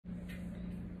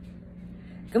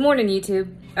Good morning,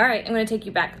 YouTube. All right, I'm gonna take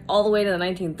you back all the way to the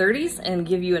 1930s and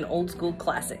give you an old school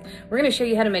classic. We're gonna show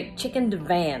you how to make chicken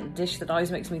divan, a dish that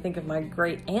always makes me think of my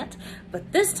great aunt. But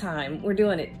this time, we're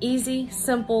doing it easy,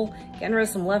 simple, getting rid of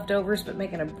some leftovers, but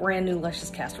making a brand new luscious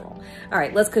casserole. All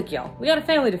right, let's cook, y'all. We got a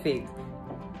family to feed.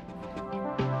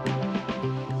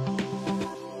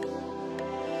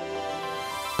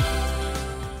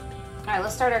 All right,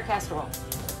 let's start our casserole.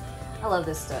 I love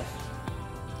this stuff.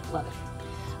 Love it.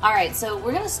 All right, so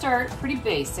we're gonna start pretty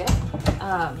basic.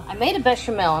 I made a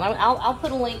bechamel, and I'll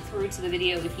put a link through to the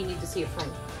video if you need to see it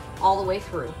from all the way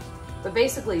through. But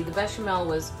basically, the bechamel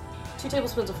was 2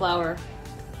 tablespoons of flour,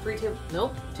 2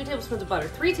 tablespoons of butter,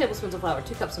 3 tablespoons of flour,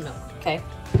 2 cups of milk, okay?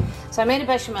 So I made a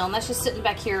bechamel, and that's just sitting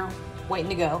back here waiting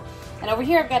to go. And over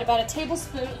here, I've got about a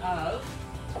tablespoon of,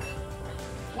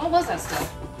 what was that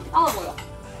stuff? Olive oil.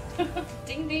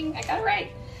 Ding, ding, I got it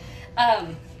right.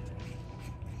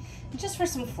 Just for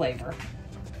some flavor.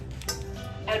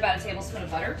 Add about a tablespoon of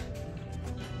butter.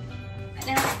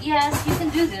 Now, yes, you can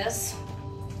do this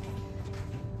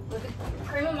with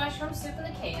cream of mushroom soup in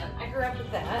the can. I grew up with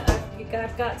that.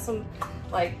 I've got some,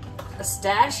 like, a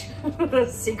stash, a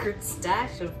secret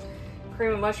stash of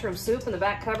cream of mushroom soup in the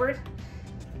back cupboard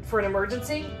for an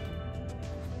emergency.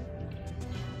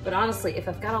 But honestly, if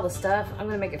I've got all the stuff, I'm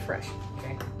gonna make it fresh,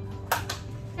 okay?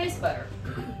 Tastes better.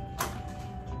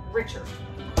 Richer.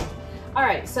 All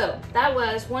right, so that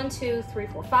was 1, 2, 3,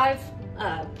 4, 5,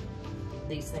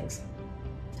 these things.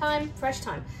 Fresh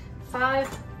thyme.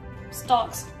 5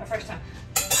 stalks of fresh thyme.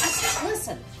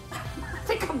 Listen, I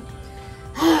think I'm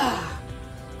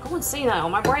going senile.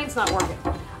 My brain's not working.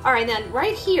 All right, then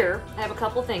right here, I have a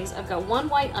couple things. I've got 1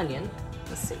 white onion.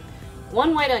 Let's see.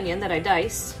 1 white onion that I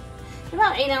diced.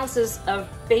 About 8 ounces of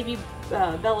baby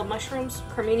Bella mushrooms,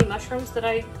 cremini mushrooms that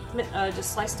I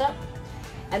just sliced up.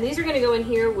 And these are gonna go in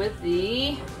here with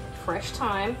the fresh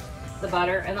thyme, the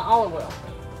butter, and the olive oil.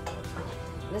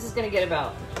 And this is gonna get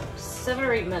about 7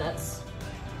 or 8 minutes.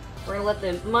 We're gonna let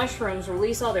the mushrooms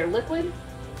release all their liquid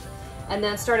and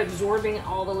then start absorbing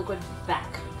all the liquid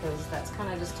back, because that's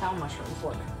kind of just how mushrooms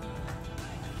work.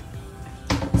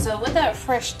 So with that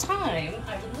fresh thyme,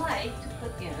 I would like to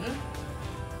put in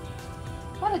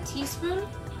about a teaspoon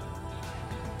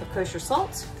of kosher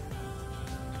salt.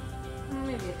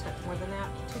 Maybe a touch more than that,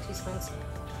 2 teaspoons.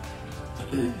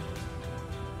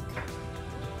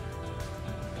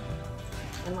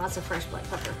 And lots of fresh black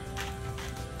pepper.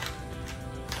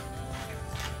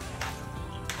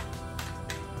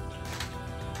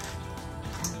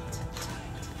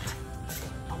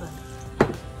 All done.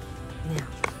 Now,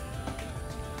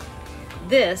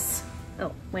 this,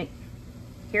 oh wait,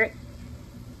 hear it?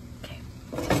 Okay.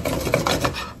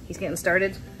 He's getting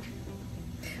started.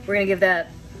 We're gonna give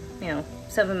that,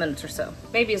 7 minutes or so.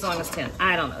 Maybe as long as 10.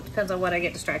 I don't know. Depends on what I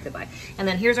get distracted by. And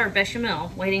then here's our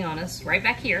bechamel waiting on us right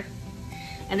back here.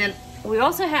 And then we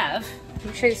also have, let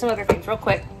me show you some other things real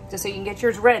quick, just so you can get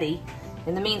yours ready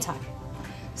in the meantime.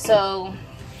 So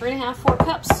 3 1/2, 4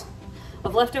 cups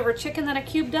of leftover chicken that I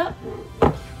cubed up.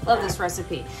 Love this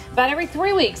recipe. About every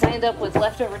 3 weeks, I end up with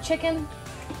leftover chicken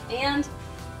and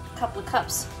a couple of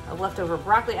cups of leftover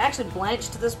broccoli. I actually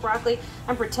blanched this broccoli.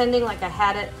 I'm pretending like I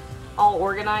had it all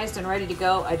organized and ready to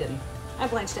go. I didn't. I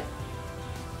blanched it.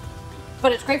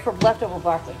 But it's great for leftover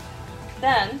broccoli.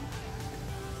 Then,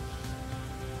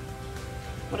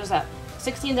 what is that?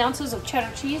 16 ounces of cheddar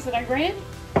cheese that I grated.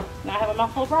 Now I have a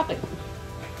mouthful of broccoli.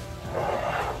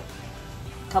 A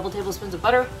couple tablespoons of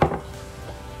butter.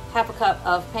 1/2 cup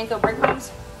of panko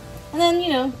breadcrumbs. And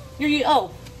then,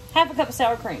 half a cup of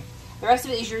sour cream. The rest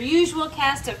of it is your usual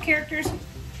cast of characters,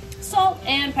 salt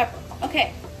and pepper.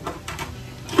 Okay.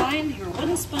 Find your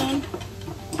wooden spoon,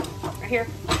 right here,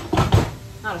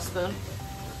 not a spoon,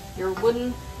 your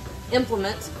wooden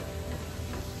implement,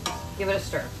 give it a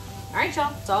stir. All right,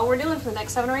 y'all, that's all we're doing for the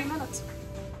next 7 or 8 minutes.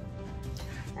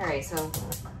 All right, so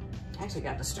I actually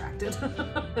got distracted.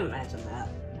 Imagine that.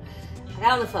 I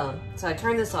got on the phone, so I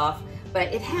turned this off,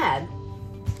 but it had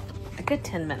a good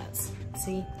 10 minutes.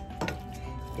 See,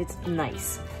 it's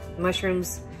nice. The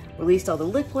mushrooms released all the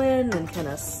liquid and kind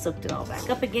of soaked it all back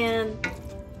up again.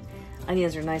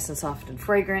 Onions are nice and soft and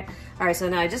fragrant. All right, so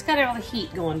now I just got all the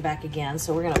heat going back again,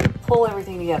 so we're gonna pull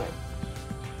everything together.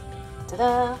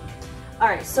 Ta-da! All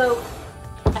right, so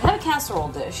I have a casserole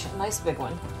dish, a nice big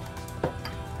one.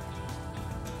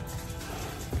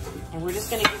 And we're just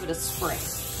gonna give it a spray.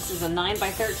 This is a 9 by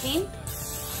 13,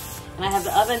 and I have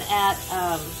the oven at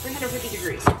 350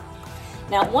 degrees.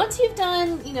 Now, once you've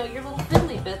done, your little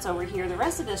fiddly bits over here, the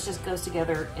rest of this just goes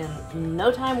together in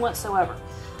no time whatsoever.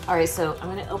 All right, so I'm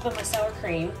gonna open my sour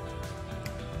cream.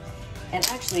 And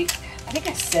actually, I think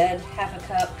I said 1/2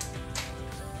 cup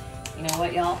You know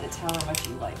what, y'all? It's however much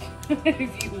you like.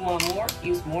 If you want more,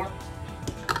 use more.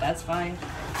 That's fine.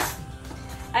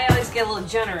 I always get a little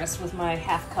generous with my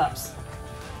half cups.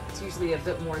 It's usually a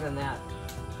bit more than that.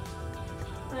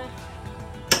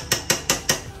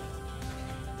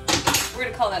 We're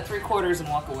gonna call that 3/4 and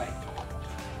walk away.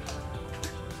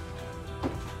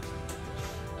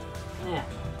 Now,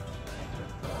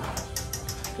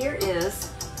 here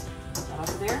is, that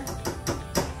over there,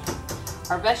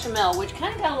 our bechamel, which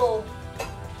kind of got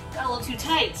a little too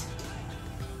tight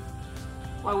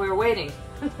while we were waiting.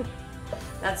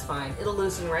 That's fine. It'll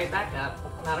loosen right back up.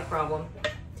 Not a problem.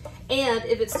 And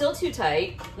if it's still too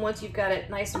tight, once you've got it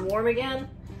nice and warm again,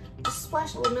 just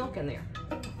splash a little milk in there.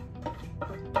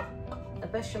 A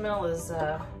bechamel is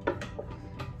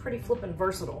pretty flippin'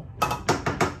 versatile.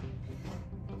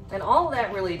 And all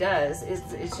that really does is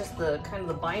it's just the kind of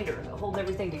the binder that holds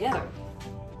everything together.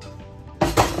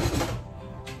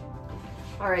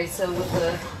 All right, so with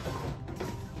the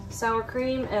sour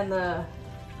cream and the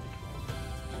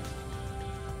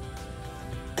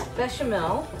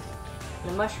bechamel,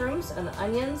 the mushrooms and the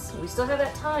onions, we still have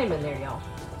that thyme in there, y'all.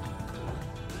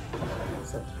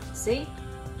 So, see?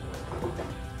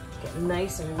 Getting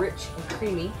nice and rich and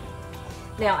creamy.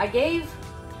 Now, I gave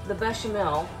the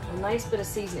bechamel a nice bit of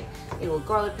seasoning. A little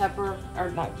garlic pepper,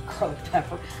 or not garlic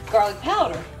pepper, garlic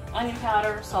powder, onion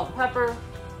powder, salt and pepper,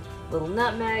 little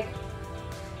nutmeg.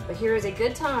 But here is a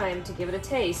good time to give it a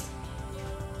taste.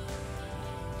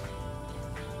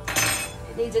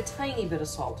 It needs a tiny bit of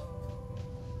salt.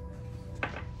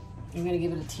 I'm gonna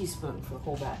give it a teaspoon for the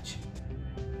whole batch.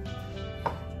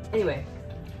 Anyway,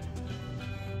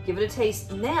 give it a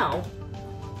taste now,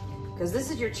 because this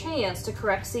is your chance to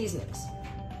correct seasonings.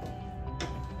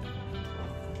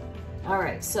 All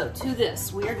right, so to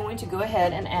this, we are going to go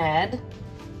ahead and add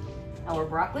our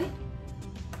broccoli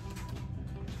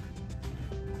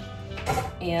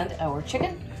and our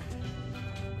chicken.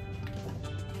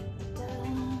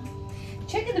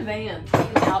 Chicken Divan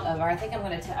came out of, I think I'm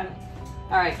gonna,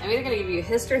 all right, I'm either gonna give you a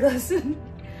history lesson.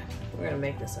 We're gonna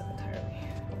make this up entirely.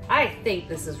 I think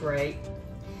this is right.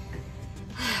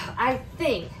 I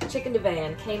think Chicken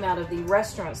Divan came out of the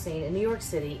restaurant scene in New York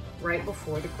City right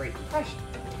before the Great Depression.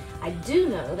 I do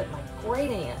know that my great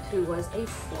aunt, who was a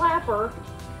flapper,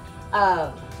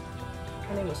 her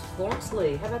name was Florence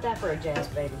Lee. How about that for a jazz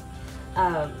baby?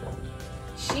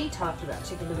 She talked about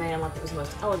Chicken Divan like it was the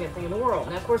most elegant thing in the world.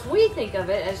 Now, of course, we think of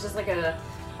it as just like a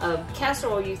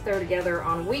casserole you throw together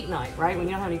on a weeknight, right? When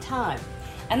you don't have any time.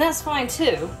 And that's fine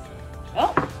too.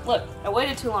 Oh, look, I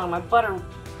waited too long. My butter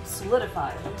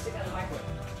solidified. Let me stick that in the microwave.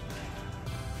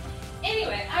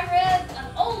 Anyway, I read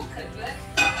an old cookbook.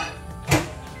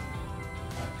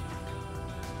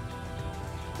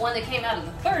 One that came out of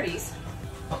the 30s.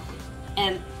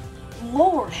 And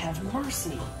Lord have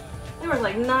mercy. There was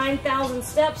like 9,000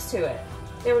 steps to it.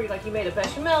 They were like, you made a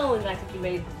bechamel, and I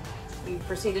think you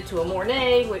proceeded to a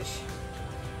mornay, which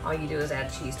all you do is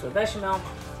add cheese to a bechamel,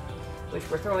 which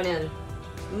we're throwing in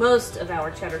most of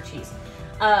our cheddar cheese.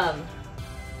 I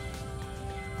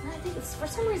think it's, for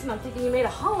some reason, I'm thinking you made a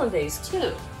hollandaise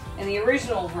too, in the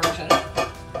original version.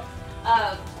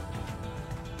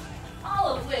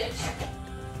 All of which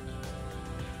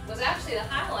was actually to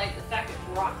highlight the fact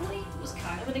that broccoli was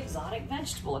kind of an exotic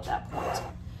vegetable at that point,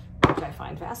 which I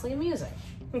find vastly amusing.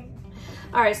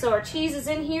 All right, so our cheese is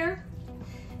in here,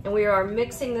 and we are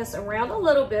mixing this around a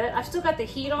little bit. I've still got the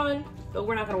heat on, but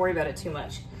we're not gonna worry about it too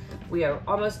much. We are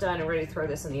almost done and ready to throw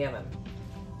this in the oven.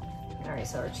 All right,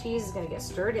 so our cheese is gonna get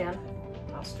stirred in.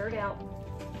 I'll stir it out.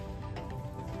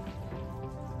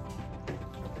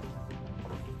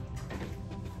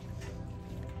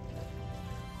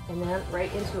 And then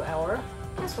right into our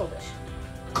casserole dish.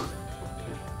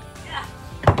 Yeah,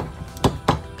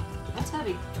 that's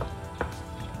heavy.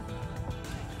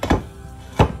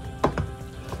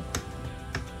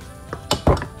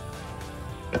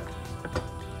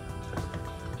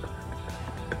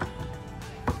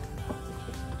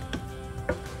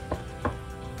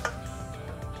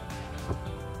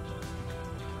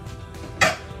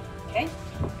 Okay,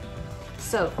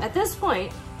 so at this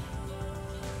point,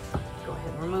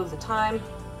 remove the thyme.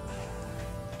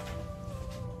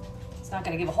 It's not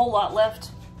going to give a whole lot left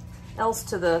else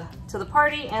to the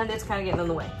party, and it's kind of getting in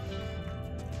the way.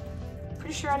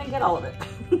 Pretty sure I didn't get all of it.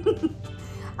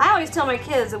 I always tell my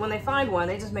kids that when they find one,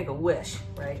 they just make a wish,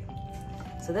 right?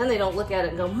 So then they don't look at it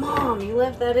and go, Mom, you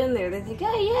left that in there. They think,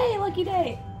 hey, yay, lucky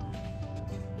day.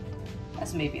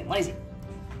 That's me being lazy.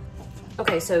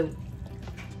 Okay, so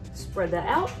spread that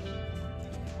out.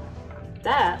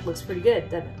 That looks pretty good,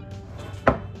 doesn't it?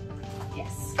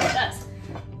 Yes, it does.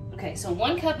 Okay, so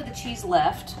 1 cup of the cheese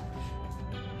left.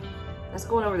 That's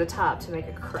going over the top to make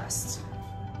a crust.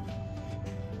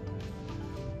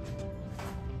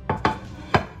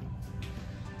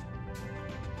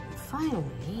 And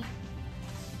finally,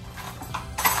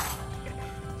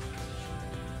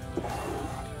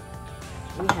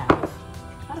 we have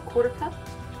about a 1/4 cup,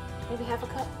 maybe 1/2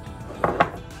 cup,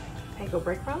 panko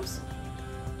breadcrumbs,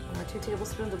 and our 2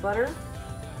 tablespoons of butter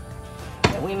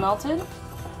that we melted.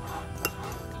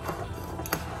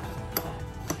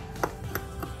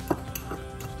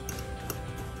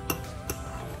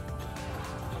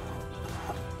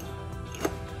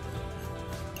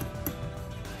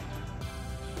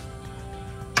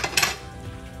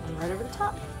 And right over the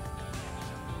top.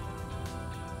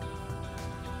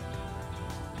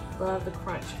 Love the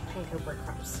crunch of panko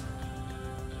breadcrumbs.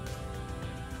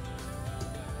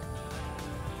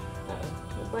 Uh-oh, a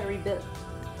little buttery bit.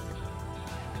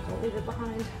 Don't leave it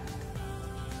behind.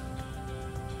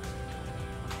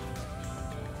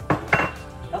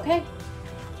 Okay.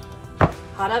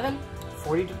 Hot oven,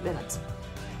 40 minutes.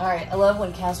 All right, I love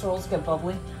when casseroles get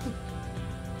bubbly.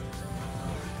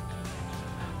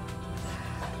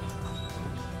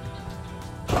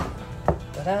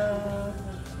 Ta-da!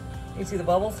 You see the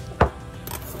bubbles?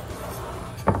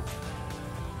 Gotta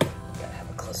have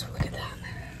a closer look at that.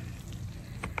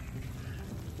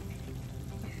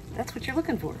 That's what you're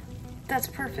looking for. That's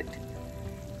perfect.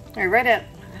 All right, right at,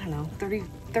 I don't know, 30,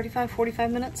 35,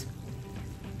 45 minutes.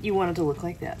 You want it to look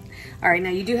like that. All right, now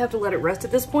you do have to let it rest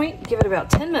at this point. Give it about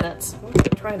 10 minutes. I'm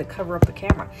trying to cover up the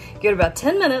camera. Give it about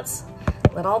 10 minutes.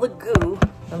 Let all the goo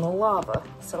and the lava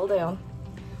settle down.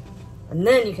 And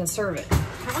then you can serve it.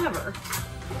 However,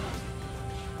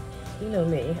 you know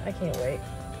me, I can't wait.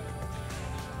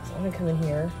 So I'm gonna come in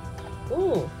here.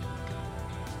 Ooh.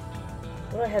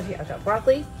 What do I have here? I've got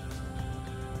broccoli.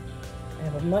 I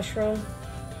have a mushroom.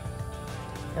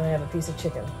 And I have a piece of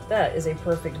chicken. That is a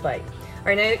perfect bite. All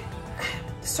right, now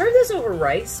serve this over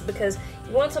rice because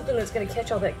you want something that's gonna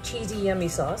catch all that cheesy, yummy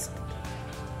sauce.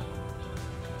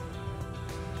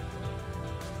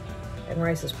 And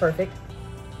rice is perfect.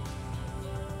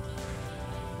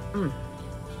 Mmm.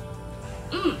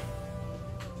 Mmm.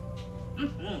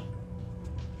 Mm-hmm.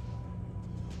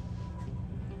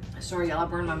 Sorry, y'all, I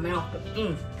burned my mouth, but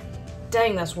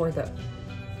dang, that's worth it.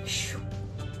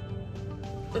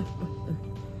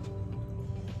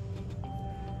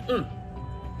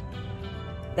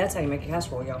 That's how you make a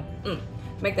casserole, y'all.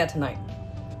 Make that tonight.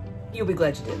 You'll be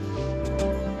glad you did.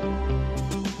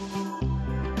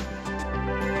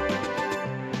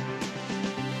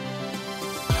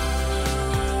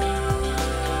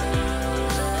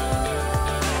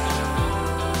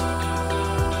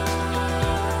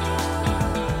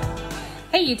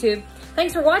 Hey YouTube,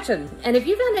 thanks for watching. And if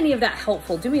you found any of that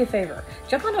helpful, do me a favor,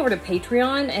 jump on over to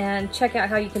Patreon and check out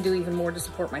how you can do even more to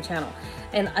support my channel.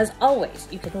 And as always,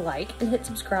 you can like and hit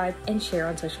subscribe and share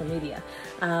on social media.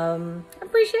 I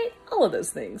appreciate all of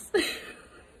those things.